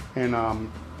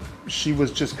 She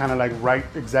was just kind of like right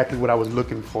exactly what I was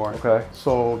looking for. Okay.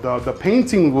 So the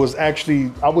painting was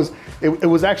actually it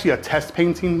was actually a test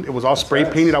painting. It was all spray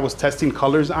painted. I was testing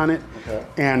colors on it. Okay.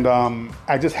 And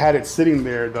I just had it sitting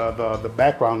there. The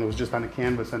background, it was just on the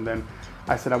canvas, and then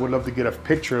I said I would love to get a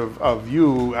picture of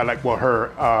you,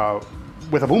 her,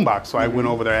 with a boombox. So I went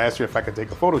over there, asked her if I could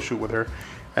take a photo shoot with her,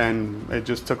 and it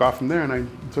just took off from there. And I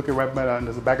took it right by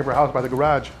the back of her house, by the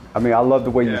garage. I mean, I love the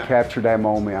way you captured that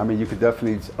moment. I mean, you could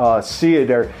definitely see it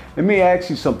there. Let me ask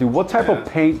you something. What type of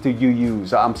paint do you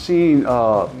use? I'm seeing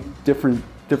different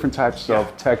types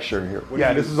of texture here.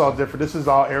 This is all different. This is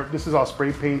all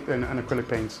spray paint and acrylic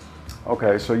paints.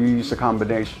 Okay, so you use a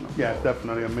combination. Yeah,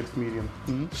 definitely a mixed medium.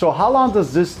 So how long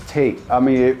does this take? I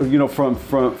mean,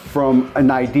 from an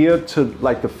idea to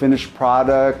like the finished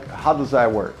product, how does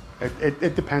that work?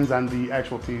 It depends on the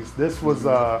actual piece. This was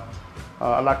a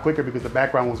lot quicker because the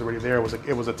background was already there.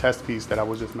 It was a test piece that I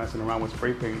was just messing around with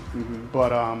spray paint.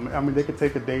 But I mean, they could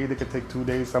take a day, they could take 2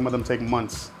 days. Some of them take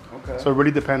months. Okay. So it really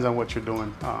depends on what you're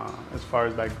doing as far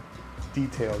as like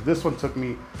details. This one took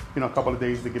me, a couple of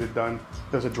days to get it done.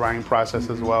 There's a drying process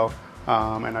as well,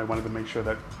 and I wanted to make sure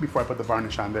that before I put the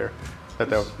varnish on there, that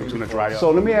was going to dry up.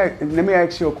 So let me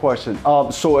ask you a question.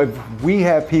 So if we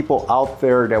have people out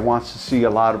there that wants to see a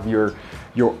lot of your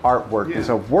artwork, and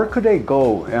so where could they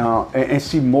go and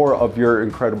see more of your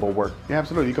incredible work? Yeah,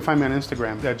 absolutely. You can find me on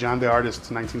Instagram at John the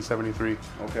Artist 1973,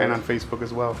 and on Facebook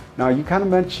as well. Now you kind of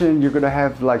mentioned you're going to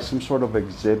have like some sort of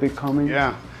exhibit coming.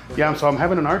 Yeah, so I'm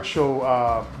having an art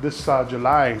show this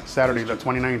July, Saturday, the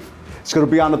 29th. It's going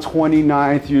to be on the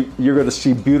 29th. You're going to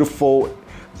see beautiful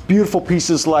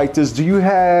pieces like this. Do you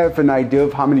have an idea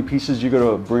of how many pieces you're going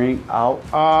to bring out?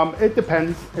 It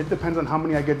depends. It depends on how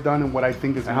many I get done and what I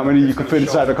think is. And how many you can fit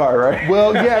inside the car, right?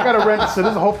 Well, yeah, I got to rent. So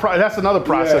there's a whole. That's another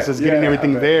process. Is getting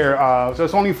everything there. So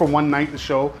it's only for one night the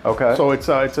show. Okay. So it's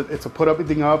a put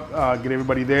everything up, get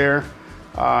everybody there.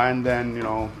 And then,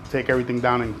 take everything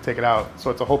down and take it out.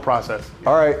 So it's a whole process.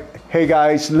 All right. Hey,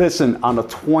 guys, listen, on the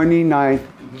 29th,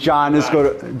 John is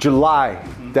going to, July,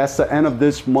 that's the end of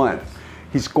this month.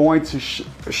 He's going to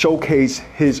showcase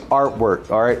his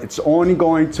artwork, all right? It's only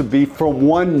going to be for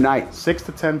one night. 6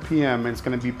 to 10 p.m. And it's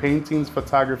going to be paintings,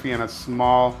 photography, and a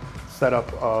small setup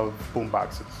of boom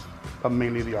boxes. But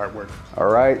mainly the artwork. All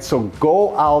right, so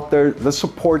go out there. Let's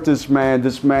support this man.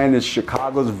 This man is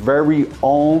Chicago's very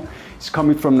own. He's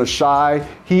coming from the Chi.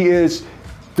 He is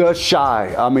the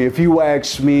Chi. I mean, if you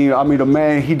ask me, I mean, the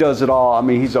man, he does it all. I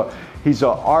mean, he's an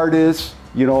artist,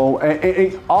 and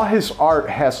all his art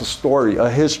has a story, a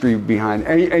history behind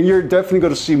it. And you're definitely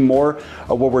going to see more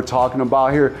of what we're talking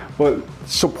about here. But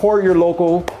support your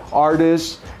local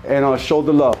artists and show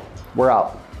the love. We're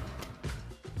out.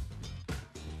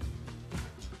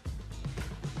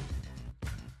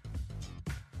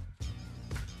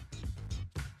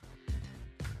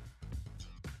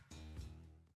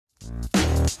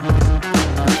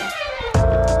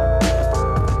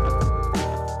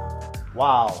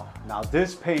 Wow, now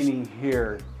this painting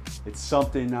here, it's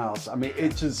something else. I mean,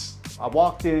 I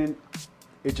walked in,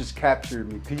 it just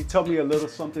captured me. Can you tell me a little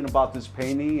something about this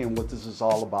painting and what this is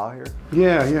all about here?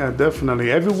 Yeah, definitely.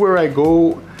 Everywhere I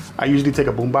go, I usually take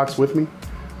a boombox with me.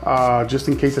 Just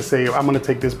in case I say, I'm gonna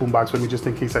take this boombox with me, just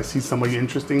in case I see somebody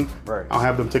interesting. Right. I'll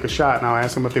have them take a shot and I'll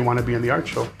ask them if they wanna be in the art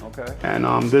show. Okay. And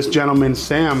this gentleman,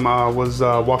 Sam, was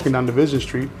walking down Division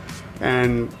Street.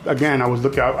 And again, I'm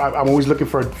always looking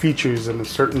for features and a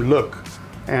certain look.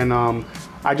 And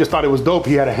I just thought it was dope.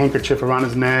 He had a handkerchief around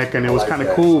his neck, and it was kind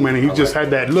of cool, man. And he just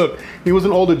had that look. He was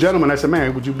an older gentleman. I said,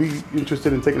 man, would you be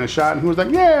interested in taking a shot? And he was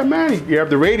like, yeah, man. He grabbed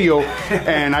the radio,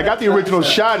 and I got the original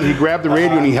shot, and he grabbed the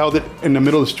radio, and he held it in the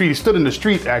middle of the street. He stood in the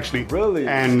street, actually. Really?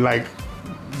 And like,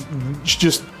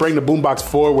 just bring the boombox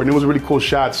forward, and it was a really cool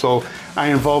shot. So I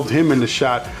involved him in the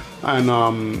shot. And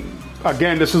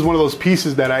again, this is one of those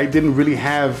pieces that I didn't really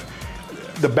have.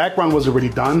 The background was already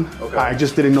done. Okay. I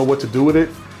just didn't know what to do with it.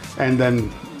 And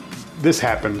then this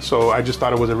happened. So I just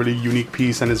thought it was a really unique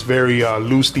piece, and it's very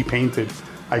loosely painted.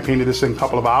 I painted this in a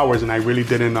couple of hours, and I really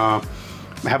didn't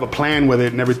have a plan with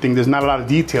it and everything. There's not a lot of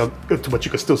detail, but you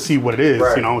can still see what it is,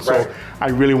 you know? So I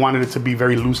really wanted it to be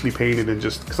very loosely painted and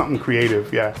just something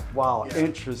creative, yeah. Wow,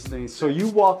 interesting. So you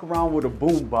walk around with a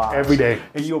boombox. Every day.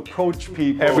 And you approach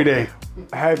people. Every day.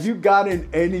 Have you gotten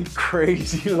any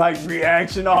crazy like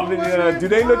reaction off it? Do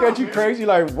they look at you crazy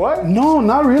like, what? No,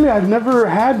 not really. I've never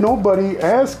had nobody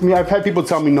ask me. I've had people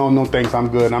tell me, no thanks, I'm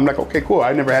good. And I'm like, okay, cool.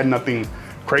 I never had nothing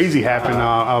crazy happen.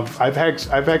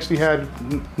 I've actually had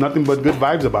nothing but good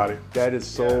vibes about it. That is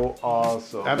so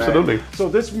awesome. Absolutely. Man. So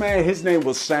this man, his name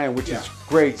was Sam, which is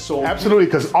great. So absolutely,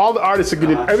 because all the artists are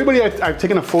getting, everybody I've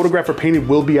taken a photograph or painted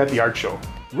will be at the art show.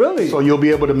 Really? So you'll be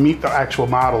able to meet the actual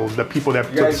models, the people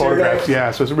that took photographs.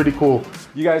 Yeah, so it's really cool.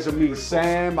 You guys will meet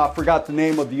Sam. I forgot the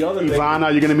name of the other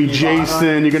Ivana. You're gonna meet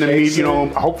Jason. You're gonna meet, you know,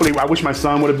 hopefully, I wish my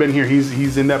son would have been here.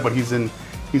 He's in that, but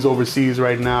he's overseas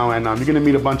right now, and you're gonna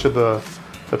meet a bunch of the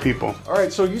people. All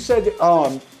right, so you said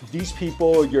these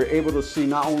people, you're able to see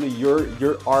not only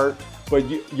your art, but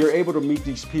you're able to meet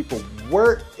these people.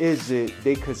 Where is it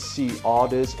they could see all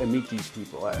this and meet these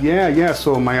people at? Yeah.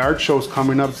 So my art show's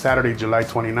coming up Saturday, July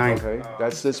 29th. Okay,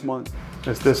 that's this month?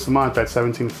 It's this month at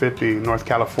 1750 North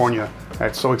California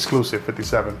at So Exclusive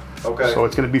 57. Okay. So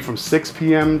it's gonna be from 6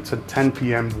 p.m. to 10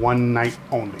 p.m. one night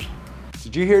only.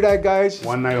 Did you hear that, guys?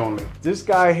 One night only. This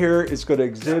guy here is gonna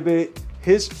exhibit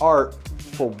his art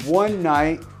for one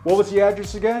night. What was the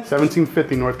address again?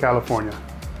 1750 North California.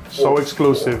 So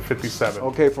Exclusive 57.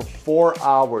 Okay, for 4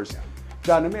 hours.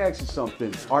 John, let me ask you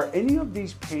something. Are any of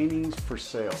these paintings for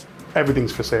sale?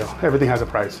 Everything's for sale. Everything has a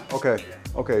price. Okay.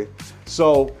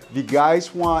 So if you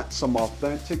guys want some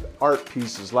authentic art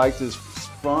pieces like this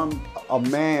from a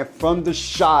man from the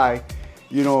Chi,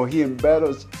 you know, he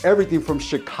embeds everything from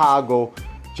Chicago.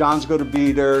 John's gonna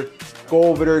be there. Go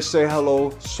over there, say hello,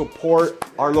 support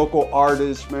our local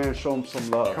artists, man, show them some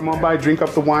love. Come on by, drink up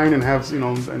the wine and have, you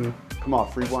know, and come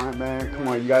on, free wine, man. Come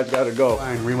on, you guys gotta go.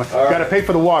 Wine, you gotta pay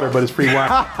for the water, but it's free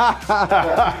wine.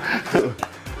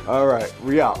 All right,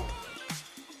 we out.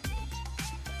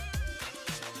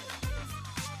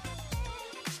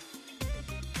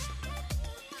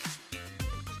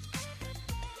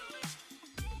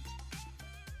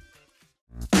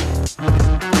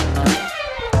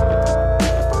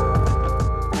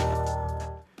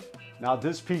 Now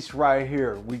this piece right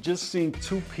here, we just seen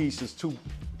two pieces, two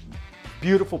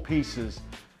beautiful pieces.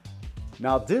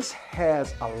 Now this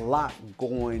has a lot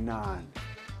going on.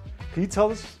 Can you tell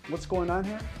us what's going on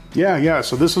here? Yeah.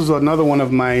 So this was another one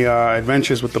of my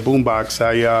adventures with the boombox.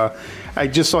 I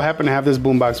just so happened to have this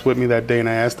boombox with me that day, and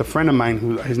I asked a friend of mine,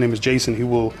 who his name is Jason, he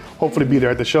will hopefully be there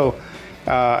at the show.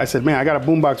 I said, man, I got a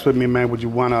boombox with me, man. Would you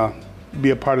want to be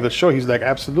a part of the show? He's like,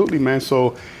 absolutely, man.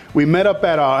 So we met up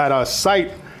at a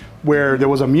site where there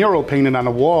was a mural painted on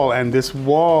a wall, and this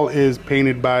wall is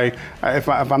painted by, if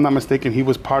I'm not mistaken, he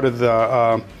was part of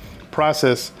the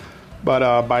process,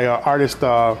 but by artist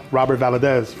Robert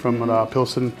Valadez from the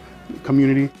Pilsen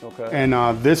community. Okay.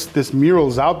 And this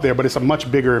mural's out there, but it's a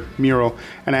much bigger mural.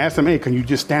 And I asked him, hey, can you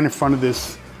just stand in front of the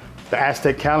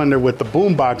Aztec calendar with the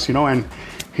boombox, you know? And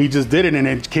he just did it, and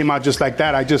it came out just like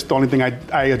that. The only thing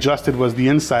I adjusted was the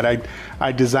inside.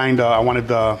 I designed, I wanted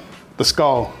the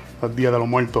skull of Dia de los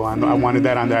Muertos. I wanted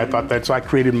that on there. I thought that, so I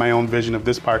created my own vision of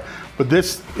this part. But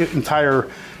this entire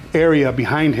area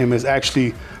behind him is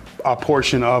actually a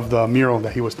portion of the mural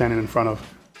that he was standing in front of.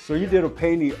 So you did a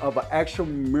painting of an actual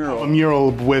mural. A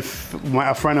mural with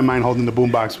a friend of mine holding the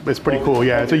boombox. It's pretty cool.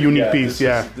 Yeah, it's a unique piece.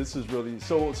 This is really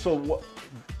so. What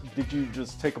did you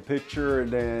just take a picture,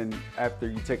 and then after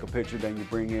you take a picture, then you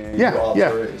bring in? Yeah.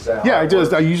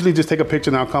 I usually just take a picture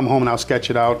and I'll come home and I'll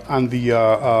sketch it out on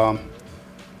the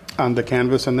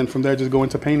canvas, and then from there just go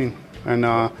into painting. And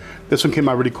this one came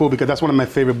out really cool because that's one of my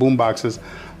favorite boom boxes.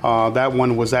 That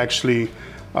one was actually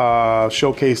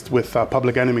showcased with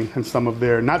Public Enemy and some of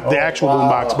their, not the actual boom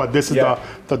box, but this is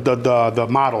the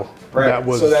model. Right. That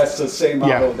was, so that's the same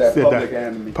model that Public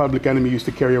Enemy. Public Enemy used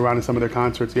to carry around in some of their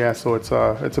concerts. Yeah, so it's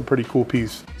a pretty cool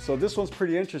piece. So So this one's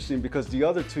pretty interesting because the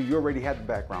other two, you already had the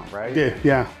background, right?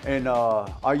 Yeah. And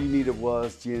all you needed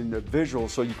was the visual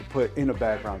so you could put in the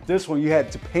background. This one, you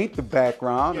had to paint the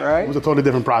background, right? It was a totally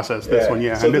different process, this one,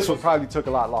 yeah. So and this one probably took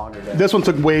a lot longer than This one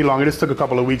took way longer. This took a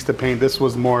couple of weeks to paint. This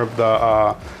was more of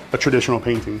the traditional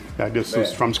painting. This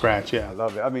was from scratch, yeah. I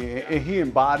love it. I mean, and he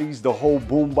embodies the whole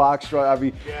boombox, right? I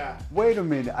mean, wait a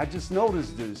minute. I just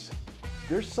noticed this.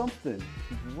 There's something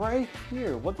right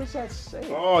here. What does that say?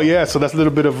 Oh yeah, so that's a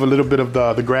little bit of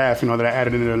the graph, that I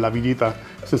added into La Villita,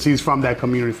 since he's from that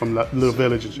community, from the Little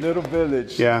Village. Little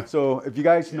Village. Yeah. So if you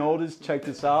guys notice, check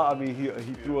this out. I mean,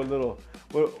 he threw a little,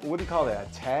 what do you call that?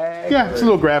 A tag? Yeah, it's a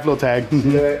little graph, little tag.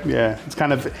 Yeah. Yeah, it's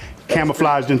kind of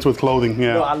camouflaged into his clothing.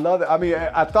 Yeah. No, I love it. I mean,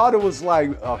 I thought it was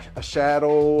like a shadow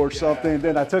or something.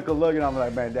 Then I took a look and I'm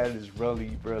like, man, that is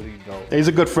really, really dope. He's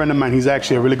a good friend of mine. He's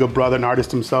actually a really good brother, an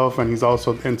artist himself, and he's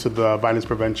also into the violence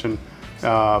prevention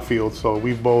field. So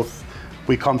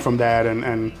we come from that,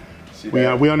 and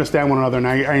we understand one another, and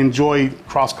I enjoy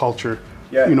cross culture.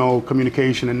 Yeah.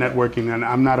 Communication and networking, and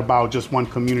I'm not about just one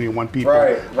community, one people.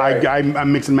 Right. I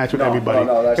mix and match with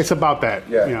everybody. It's about that.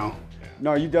 Yeah.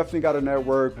 No, you definitely got to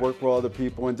network, work with other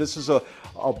people, and this is a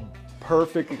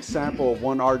perfect example of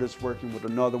one artist working with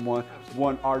another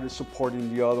one artist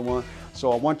supporting the other one.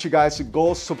 So I want you guys to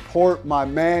go support my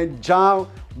man John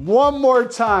one more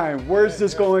time. Where's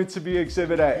this going to be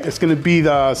exhibited at? It's going to be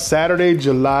the Saturday,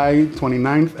 July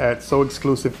 29th at So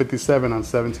Exclusive 57 on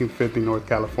 1750 North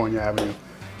California Avenue.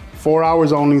 4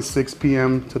 hours only, 6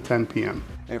 p.m. to 10 p.m.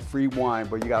 And free wine,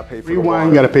 but you got to pay for free the wine, water.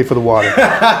 you got to pay for the water.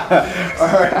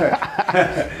 All right.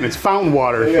 And it's fountain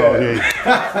water, so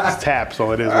it's tap,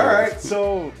 so it is. All right,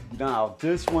 so now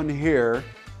this one here,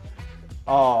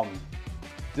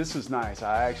 this is nice.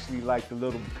 I actually like the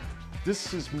little,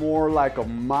 this is more like a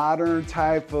modern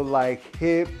type of like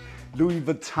hip Louis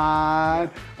Vuitton.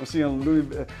 I'm seeing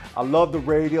Louis. I love the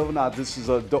radio. Now this is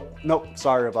nope.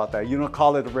 Sorry about that. You don't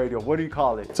call it a radio. What do you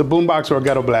call it? It's a boombox or a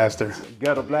ghetto blaster.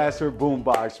 Ghetto blaster,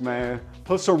 boombox, man.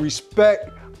 Put some respect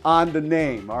on the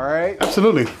name. All right.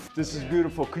 Absolutely. This is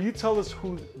beautiful. Could you tell us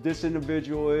who this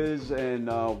individual is and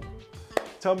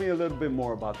tell me a little bit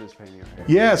more about this painting right here?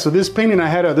 Yeah. So this painting,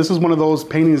 this is one of those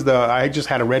paintings that I just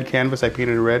had a red canvas. I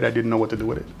painted it red. I didn't know what to do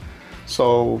with it.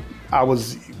 So I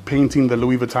was painting the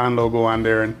Louis Vuitton logo on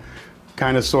there and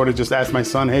kind of sort of just asked my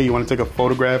son, hey, you want to take a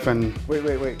photograph? And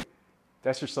wait.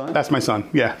 That's your son? That's my son.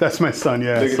 Yeah, that's my son.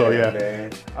 Yeah. Look so at that,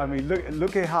 man. I mean,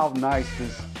 look at how nice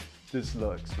this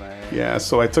looks, man. Yeah.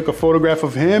 So I took a photograph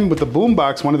of him with the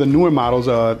boombox, one of the newer models,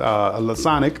 a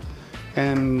Lasonic,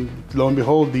 and lo and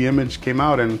behold, the image came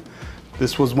out, and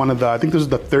this was I think this was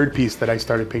the third piece that I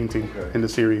started painting in the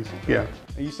series. Okay. Yeah.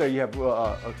 And you say you have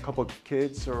a couple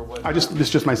kids or what? This is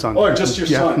just my son. Oh, just your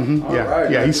son. Mm-hmm. Yeah. Right,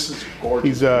 yeah. man.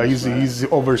 He's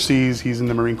overseas. He's in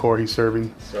the Marine Corps. He's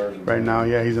serving right now.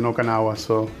 Yeah. He's in Okinawa.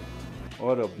 So.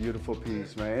 What a beautiful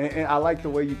piece, man. And I like the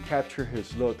way you capture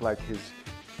his look. Like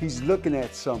he's looking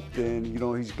at something.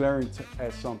 He's glaring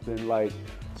at something. Like,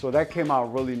 so that came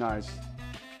out really nice.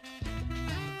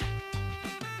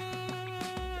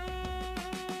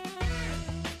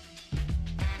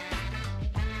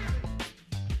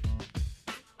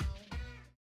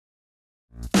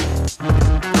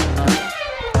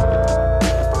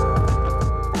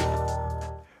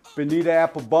 Benita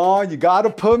Applebaum, you gotta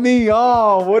put me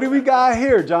on. What do we got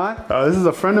here, John? This is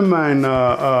a friend of mine.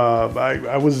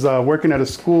 I was working at a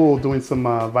school doing some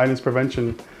violence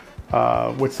prevention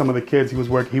with some of the kids. He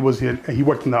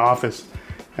worked in the office,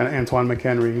 and Antoine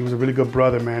McHenry. He was a really good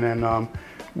brother, man, and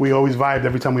we always vibed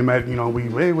every time we met.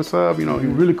 Hey, what's up? He was a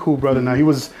really cool brother. Now he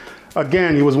was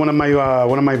one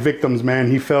of my victims,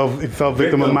 man. He fell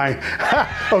victim of my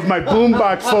of my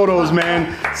boombox photos,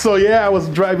 man. So yeah, I was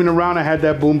driving around. I had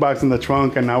that boombox in the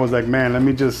trunk, and I was like, man, let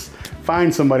me just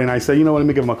find somebody. And I said, let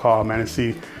me give him a call, man, and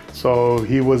see. So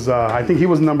he was, I think he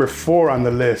was number 4 on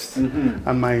the list,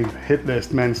 on my hit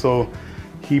list, man. So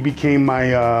he became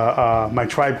my my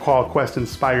Tribe Called Quest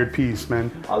inspired piece,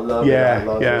 man. I love it. I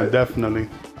love it. Definitely.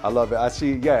 I love it. I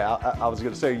see, I was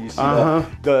going to say, you see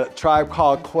the Tribe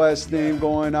Called Quest thing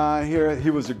going on here. He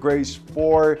was a great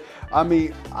sport. I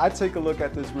mean, I take a look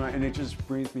at this, and it just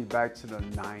brings me back to the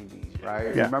 90s,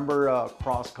 right? Yeah. Remember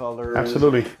Cross Colors?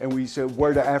 Absolutely. And we said,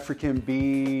 Where the African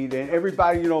Beat, and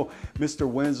everybody, Mr.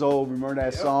 Winslow, remember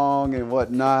that song and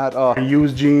whatnot. And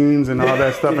used jeans and all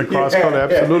that stuff, and Cross Color,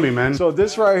 absolutely, man. So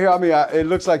this right here, I mean, it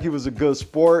looks like he was a good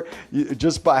sport.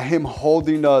 Just by him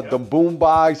holding the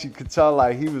boombox, you could tell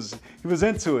like he was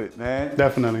into it, man.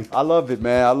 Definitely. I love it,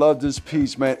 man. I love this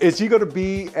piece, man. Is he going to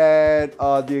be at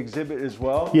the exhibit as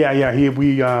well? Yeah.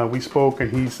 We spoke,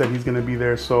 and he said he's going to be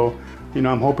there. So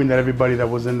I'm hoping that everybody that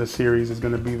was in the series is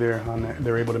going to be there on that.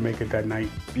 They're able to make it that night.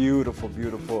 Beautiful,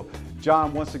 beautiful.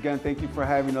 John, once again, thank you for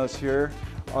having us here,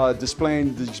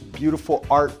 displaying these beautiful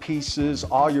art pieces,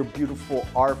 all your beautiful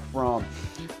art from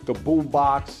the boom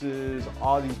boxes,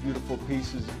 all these beautiful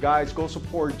pieces. Guys, go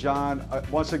support John.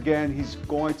 Once again, he's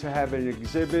going to have an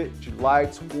exhibit July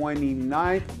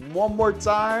 29th. One more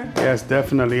time. Yes,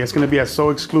 definitely. It's going to be at So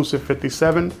Exclusive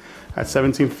 57 at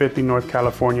 1750 North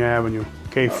California Avenue.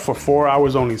 Okay, for 4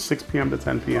 hours only, 6 p.m. to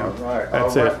 10 p.m. All right.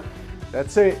 That's all right. it.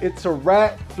 That's it. It's a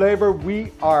wrap. Flavor.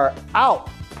 We are out.